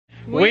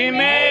We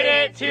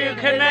made it to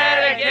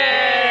Connecticut!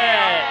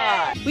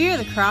 We are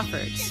the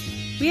Crawfords.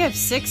 We have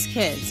 6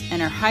 kids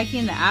and are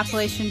hiking the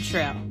Appalachian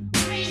Trail,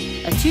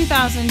 a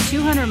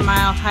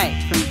 2,200-mile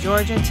hike from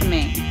Georgia to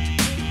Maine.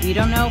 We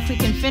don't know if we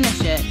can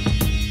finish it,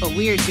 but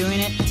we are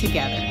doing it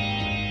together.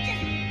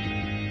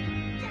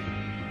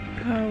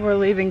 We're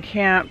leaving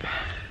camp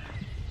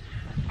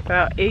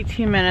about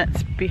 18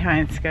 minutes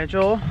behind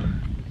schedule.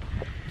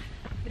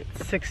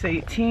 It's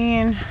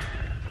 6:18.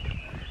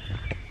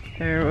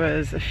 There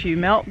was a few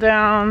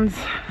meltdowns.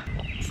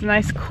 It's a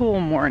nice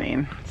cool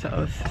morning,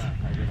 so this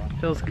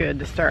feels good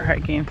to start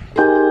hiking.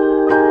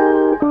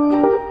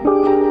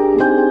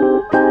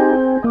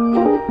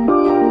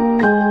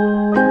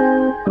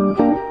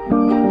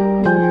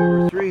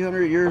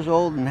 300 years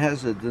old and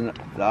has a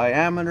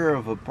diameter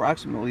of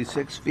approximately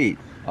 6 feet.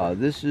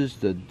 This is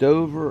the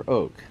Dover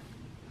oak.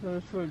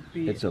 This would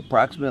be... It's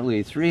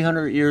approximately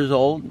 300 years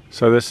old.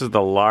 So this is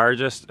the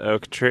largest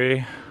oak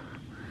tree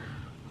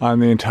on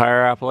the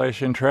entire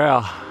Appalachian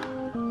Trail.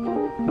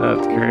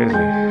 That's crazy.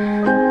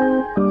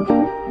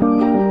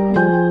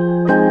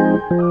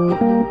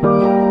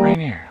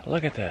 Rainier,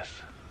 look at this.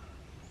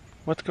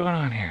 What's going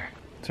on here?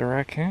 It's a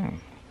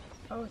raccoon.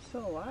 Oh, it's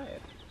still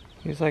alive.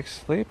 He's like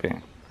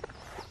sleeping.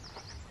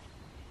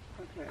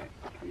 Okay.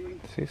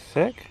 Is he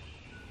sick?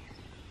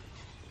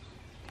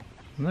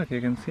 Look,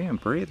 you can see him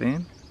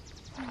breathing.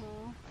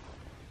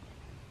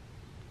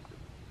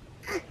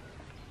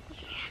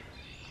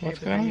 What's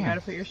going on? You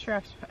gotta put your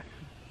straps back.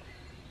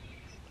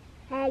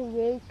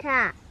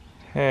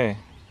 Hey,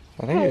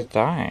 I think he's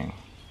dying.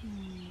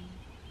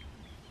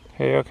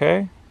 Hey, you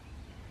okay?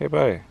 Hey,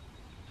 buddy.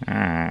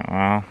 Alright,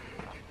 well.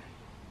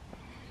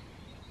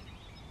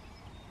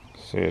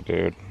 See you,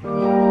 dude.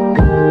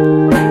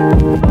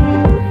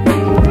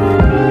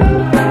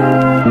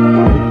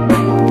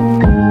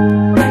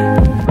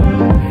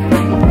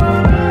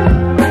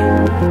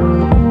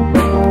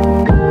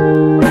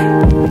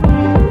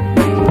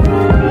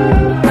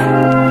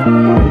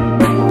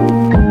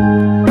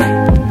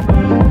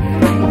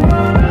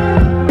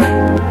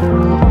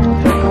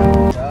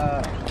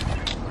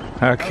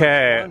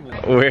 Okay,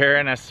 we're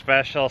in a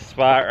special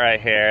spot right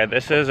here.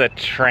 This is a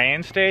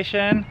train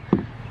station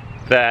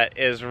that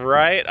is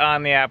right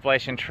on the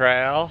Appalachian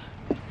Trail.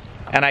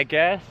 And I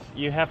guess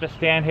you have to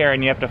stand here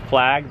and you have to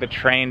flag the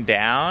train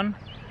down.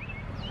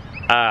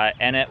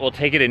 And it will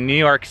take you to New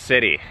York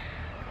City.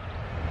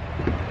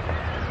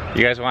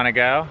 You guys want to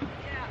go?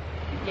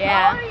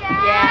 Yeah. Oh,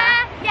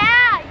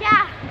 yeah.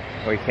 Yeah.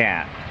 We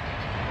can't.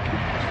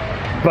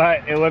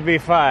 But it would be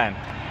fun.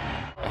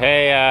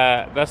 Hey,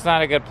 that's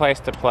not a good place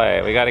to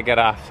play. We gotta get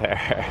off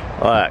there.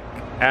 Look,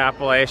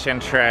 Appalachian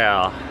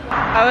Trail.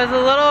 I was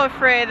a little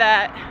afraid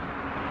that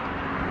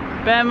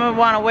Ben would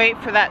want to wait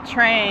for that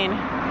train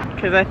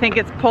because I think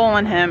it's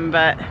pulling him,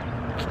 but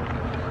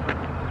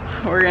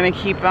we're gonna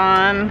keep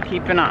on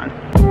keeping on.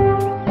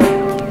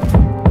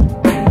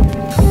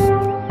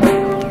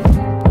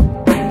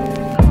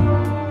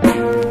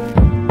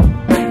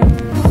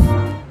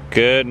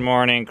 Good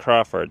morning,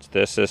 Crawfords.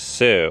 This is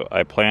Sue.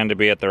 I plan to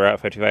be at the Route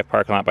 55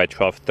 parking lot by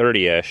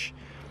 12:30ish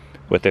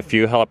with a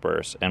few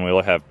helpers, and we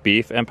will have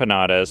beef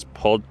empanadas,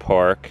 pulled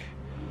pork,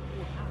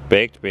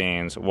 baked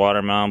beans,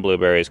 watermelon,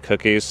 blueberries,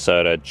 cookies,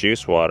 soda,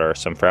 juice water,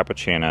 some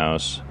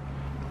frappuccinos,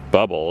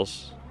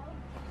 bubbles.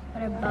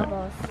 What are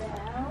bubbles?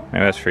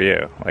 Maybe that's for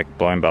you, like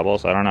blowing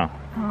bubbles, I don't know.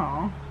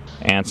 Oh.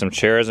 And some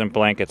chairs and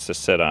blankets to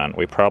sit on.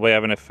 We probably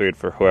have enough food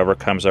for whoever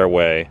comes our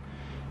way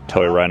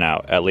till we run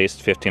out, at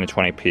least 15 to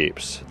 20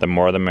 peeps. The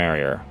more the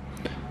merrier.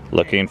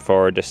 Looking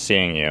forward to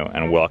seeing you,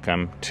 and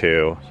welcome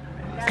to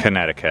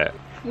Connecticut.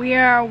 We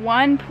are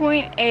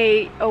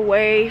 1.8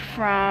 away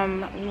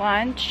from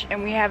lunch,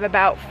 and we have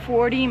about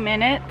 40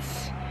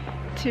 minutes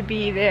to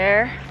be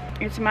there.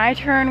 It's my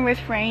turn with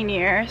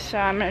Rainier, so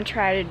I'm gonna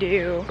try to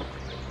do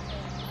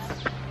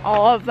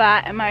all of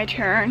that in my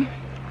turn.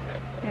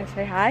 Gonna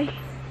say hi?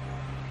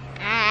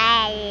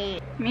 Hi.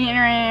 Me and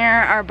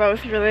Rainier are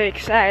both really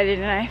excited,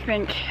 and I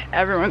think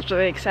everyone's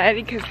really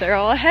excited because they're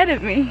all ahead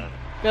of me.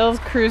 Bill's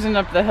cruising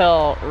up the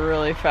hill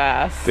really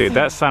fast. Dude,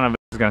 that son of a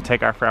is gonna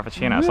take our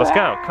frappuccinos. Let's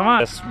go, come on.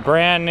 This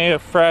brand new,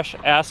 fresh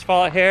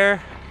asphalt here,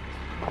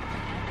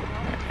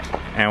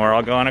 and we're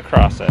all going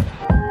across it.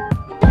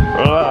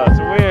 Oh, it's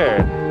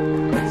weird.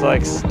 It's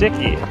like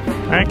sticky.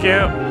 Thank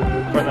you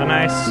for the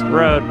nice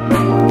road.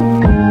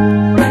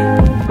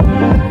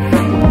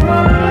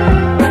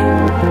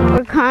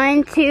 We're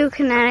coming to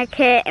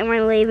Connecticut and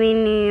we're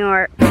leaving New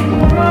York.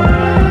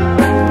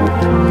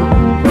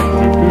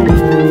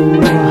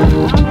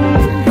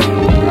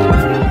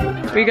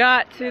 We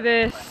got to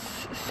this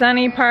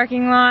sunny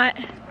parking lot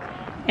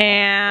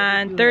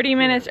and 30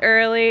 minutes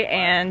early,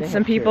 and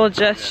some people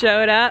just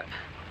showed up.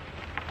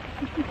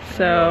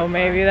 So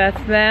maybe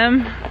that's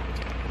them.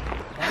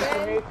 Nice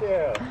to meet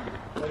you.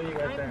 What are you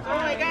guys doing? Oh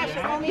my gosh,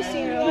 I've only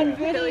seen you on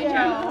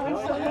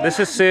video. This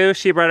is Sue.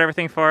 She brought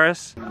everything for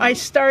us. I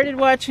started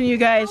watching you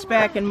guys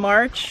back in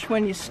March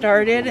when you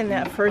started, and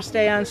that first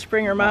day on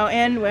Springer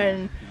Mountain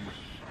when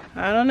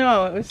I don't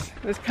know. It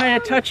was kind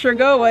of touch or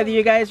go whether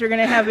you guys were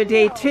going to have a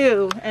day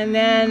 2. And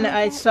then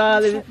I saw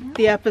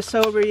the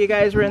episode where you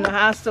guys were in the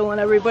hostel and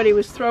everybody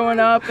was throwing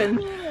up,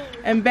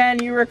 and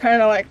Ben, you were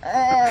kind of like,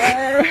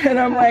 and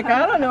I'm like,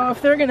 I don't know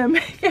if they're going to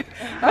make it.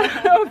 I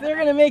don't know if they're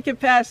going to make it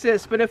past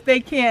this, but if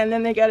they can,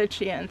 then they got a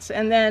chance.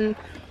 And then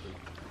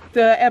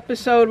the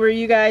episode where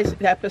you guys,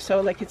 the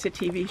episode like it's a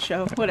TV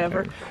show,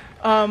 whatever,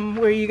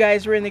 where you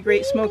guys were in the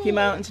Great Smoky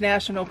Mountains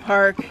National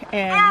Park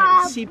and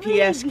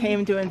CPS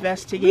came to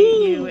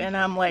investigate you, and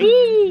I'm like,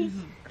 you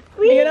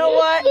know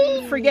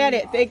what? Forget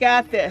it. They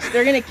got this.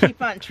 They're going to keep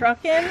on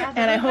trucking,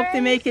 and I hope they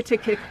make it to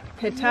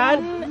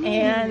Katahdin,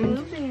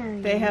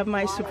 and they have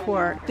my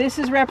support. This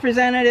is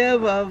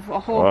representative of a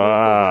whole group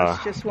of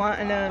us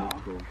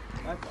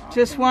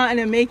just wanting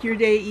to make your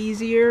day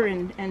easier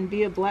and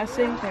be a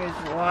blessing. There's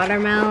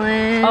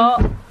watermelon.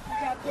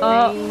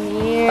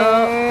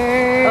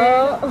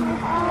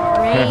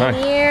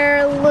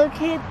 Rainier,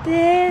 look at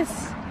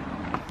this.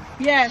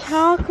 Yes.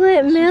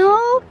 Chocolate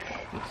milk.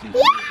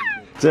 Yeah.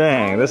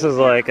 Dang, this is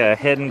like a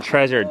hidden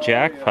treasure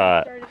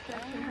jackpot.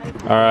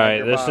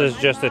 Alright, this is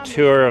just a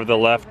tour of the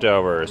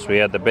leftovers. We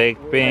had the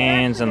baked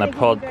beans and the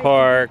pulled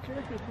pork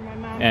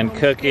and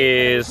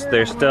cookies.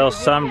 There's still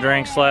some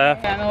drinks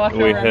left.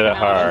 We hit it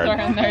hard.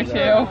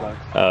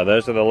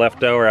 Those are the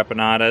leftover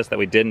empanadas that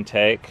we didn't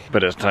take,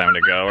 but it's time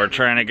to go. We're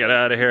trying to get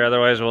out of here,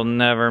 otherwise we'll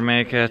never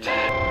make it.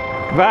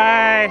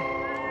 Bye!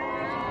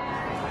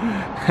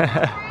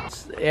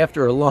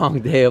 After a long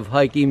day of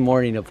hiking,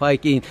 morning of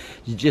hiking,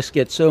 you just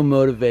get so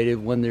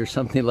motivated when there's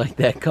something like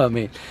that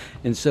coming.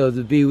 And so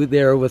to be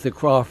there with the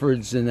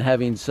Crawfords and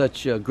having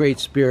such great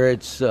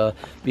spirits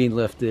being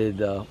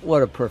lifted,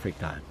 what a perfect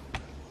time.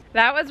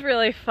 That was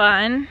really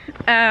fun.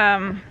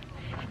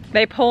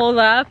 They pulled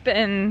up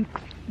and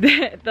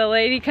the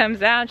lady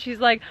comes out and she's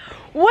like,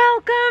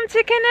 "Welcome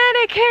to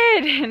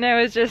Connecticut!" And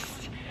it was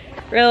just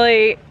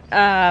really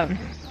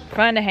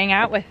fun to hang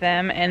out with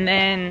them. And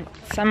then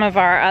some of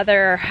our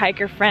other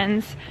hiker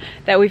friends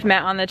that we've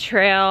met on the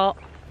trail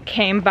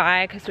came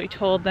by because we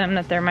told them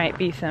that there might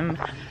be some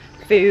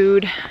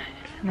food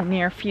in the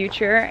near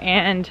future,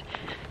 and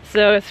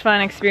so it's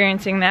fun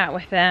experiencing that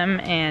with them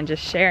and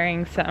just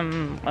sharing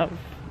some of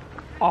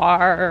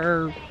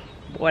our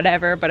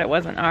whatever, but it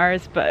wasn't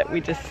ours, but we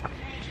just,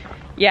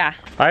 yeah.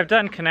 I've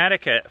done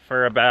Connecticut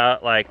for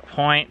about like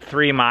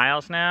 0.3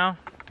 miles now.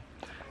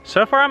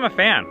 So far I'm a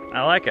fan.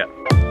 I like it.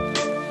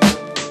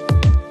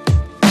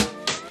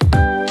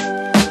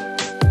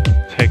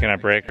 Taking a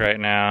break right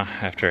now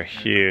after a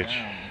huge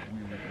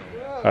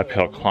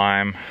uphill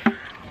climb.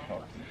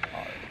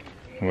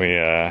 We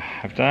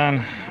have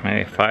done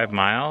maybe 5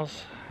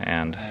 miles,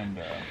 and I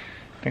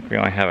think we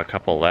only have a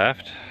couple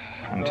left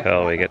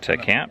until we get to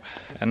camp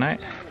at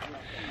night,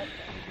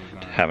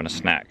 having a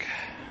snack.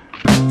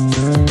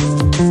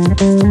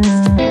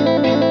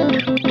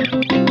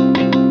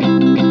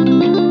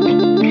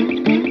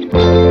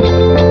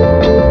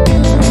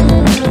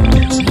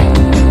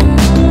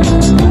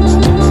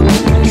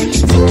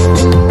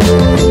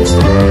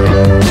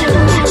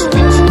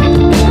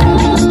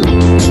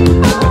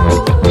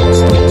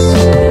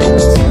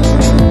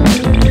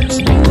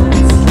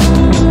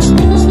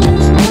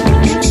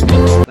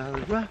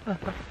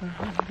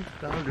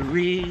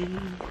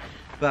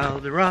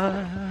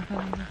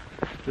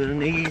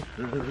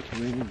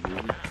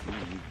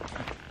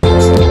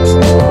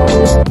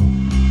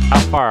 How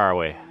far are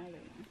we?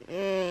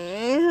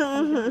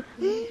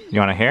 You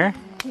want to hear?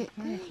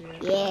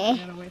 Yeah.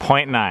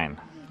 0.9.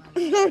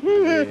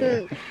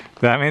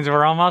 That means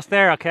we're almost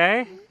there,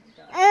 okay?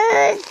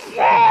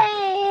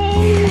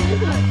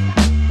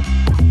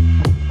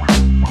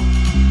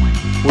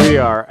 We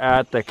are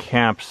at the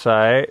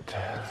campsite.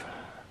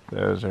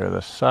 Those are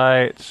the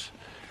sites.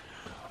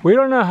 We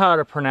don't know how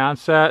to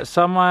pronounce that.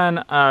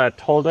 Someone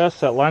told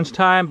us at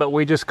lunchtime, but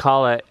we just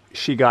call it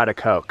 "She Got a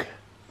Coke."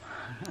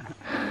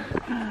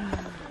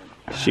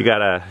 She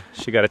got a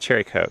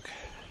cherry Coke.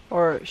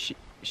 Or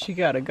she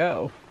gotta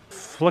go.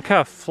 Look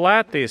how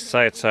flat these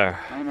sites are.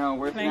 I know,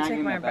 we're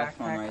snagging the best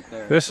one right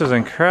there. This is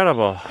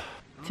incredible.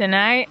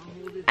 Tonight,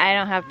 I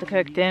don't have to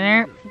cook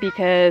dinner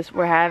because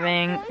we're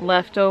having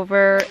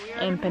leftover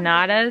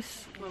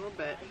empanadas. A little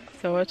bit.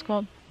 So what's it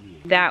called?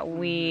 That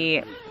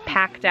we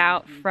packed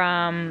out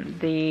from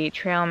the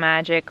Trail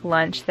Magic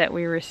lunch that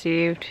we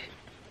received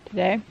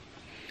today.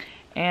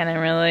 And I'm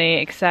really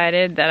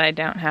excited that I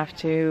don't have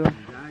to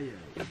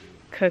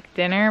cook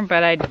dinner,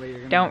 but I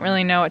don't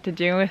really know what to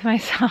do with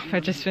myself.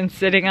 I've just been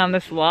sitting on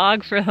this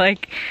log for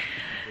like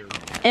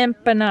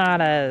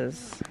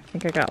empanadas. I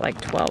think I got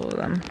like 12 of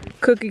them.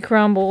 Cookie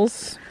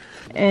crumbles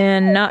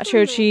and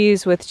nacho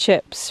cheese with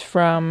chips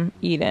from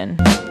Eden.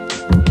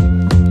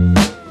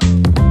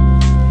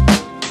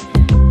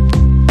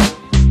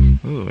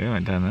 Ooh, we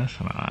haven't done this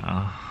in a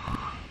while.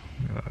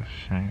 Look at those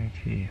shiny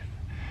teeth.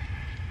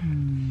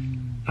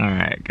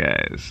 Alright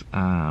guys,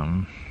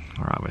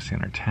 we're obviously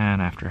in our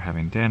tent after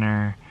having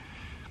dinner.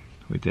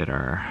 We did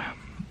our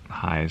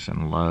highs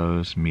and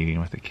lows, meeting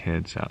with the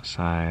kids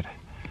outside.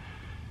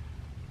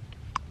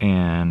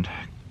 And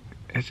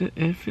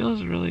it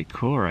feels really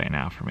cool right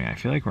now for me. I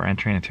feel like we're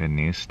entering into a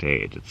new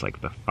stage. It's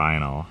like the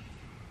final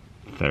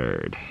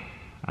third.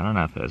 I don't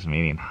know if it was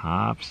meeting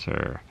hops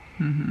or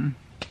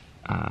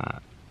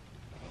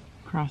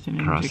crossing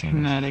into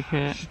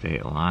Connecticut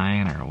state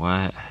line or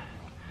what.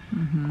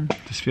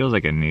 This feels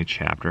like a new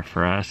chapter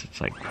for us. It's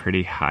like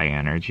pretty high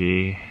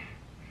energy.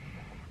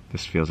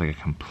 This feels like a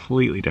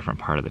completely different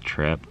part of the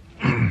trip.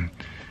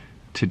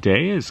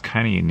 Today is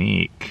kind of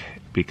unique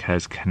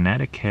because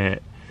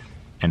Connecticut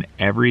and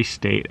every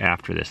state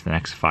after this, the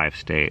next 5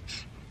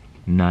 states,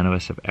 none of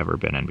us have ever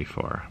been in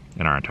before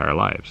in our entire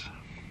lives.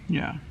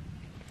 Yeah.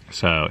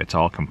 So it's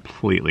all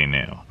completely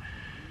new,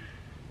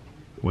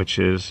 which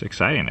is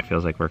exciting. It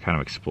feels like we're kind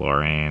of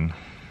exploring.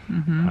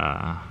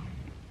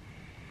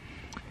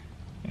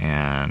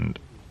 And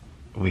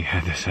we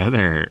had this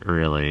other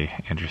really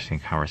interesting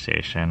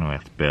conversation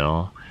with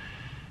Bill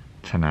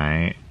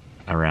tonight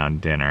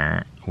around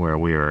dinner where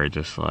we were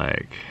just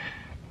like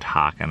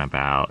talking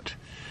about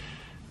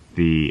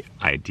the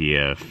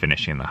idea of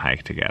finishing the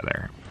hike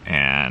together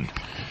and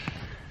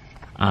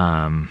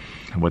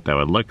what that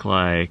would look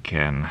like,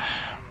 and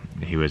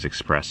he was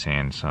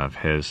expressing some of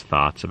his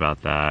thoughts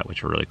about that,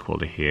 which were really cool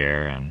to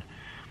hear. And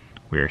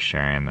we were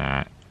sharing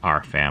that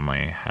our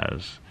family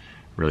has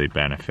really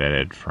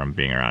benefited from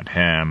being around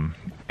him,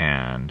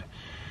 and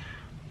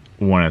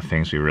one of the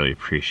things we really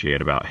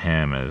appreciate about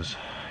him is,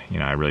 you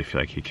know, I really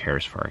feel like he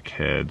cares for our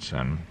kids.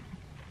 And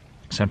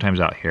sometimes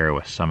out here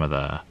with some of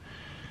the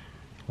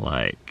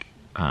like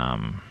I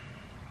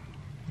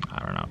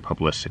don't know,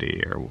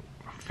 publicity or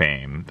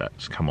fame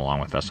that's come along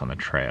with us on the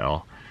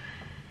trail,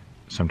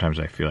 sometimes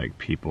I feel like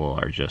people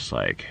are just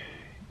like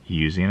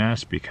using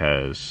us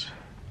because,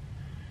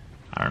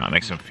 I don't know, it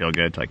makes them feel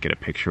good to like get a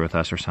picture with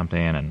us or something,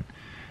 and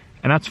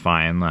that's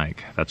fine,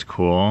 like that's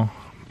cool,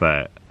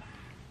 but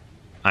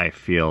I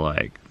feel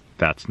like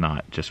that's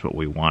not just what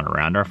we want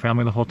around our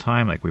family the whole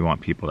time. Like we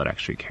want people that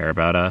actually care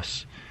about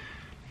us,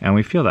 and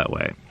we feel that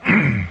way.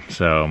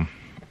 So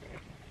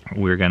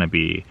we're gonna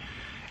be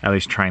at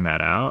least trying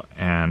that out,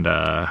 and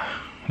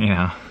you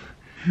know,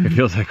 it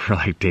feels like we're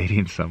like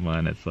dating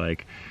someone. It's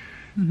like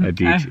a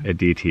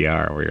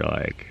DTR where you're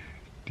like,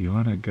 do you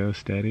want to go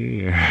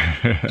steady? Or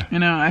you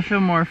know, I feel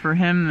more for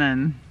him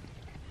than,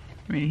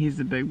 I mean, he's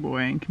a big boy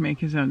and can make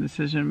his own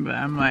decision, but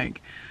I'm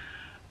like,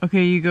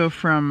 okay, you go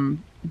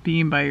from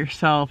being by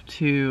yourself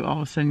to all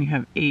of a sudden you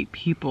have 8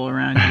 people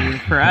around you.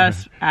 For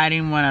us,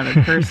 adding one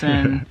other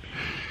person,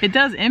 it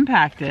does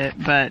impact it,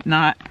 but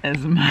not as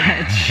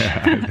much.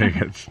 Yeah, I think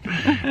it's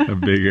a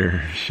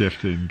bigger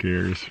shift in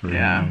gears for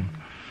him.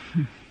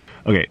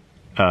 Okay,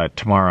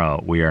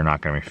 tomorrow we are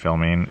not going to be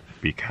filming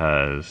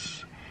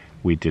because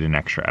we did an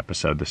extra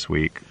episode this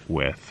week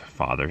with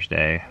Father's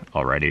Day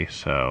already,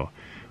 so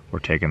we're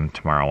taking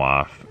tomorrow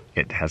off.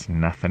 It has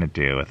nothing to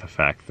do with the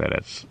fact that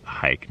it's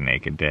Hike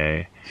Naked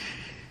Day.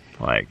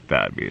 Like,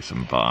 that'd be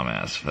some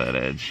bomb-ass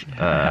footage.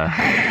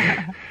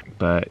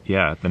 But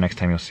yeah, the next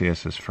time you'll see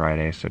us is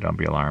Friday, so don't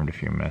be alarmed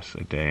if you miss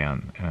a day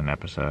in an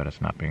episode. It's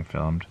not being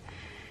filmed.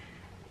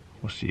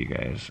 We'll see you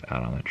guys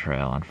out on the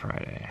trail on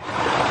Friday.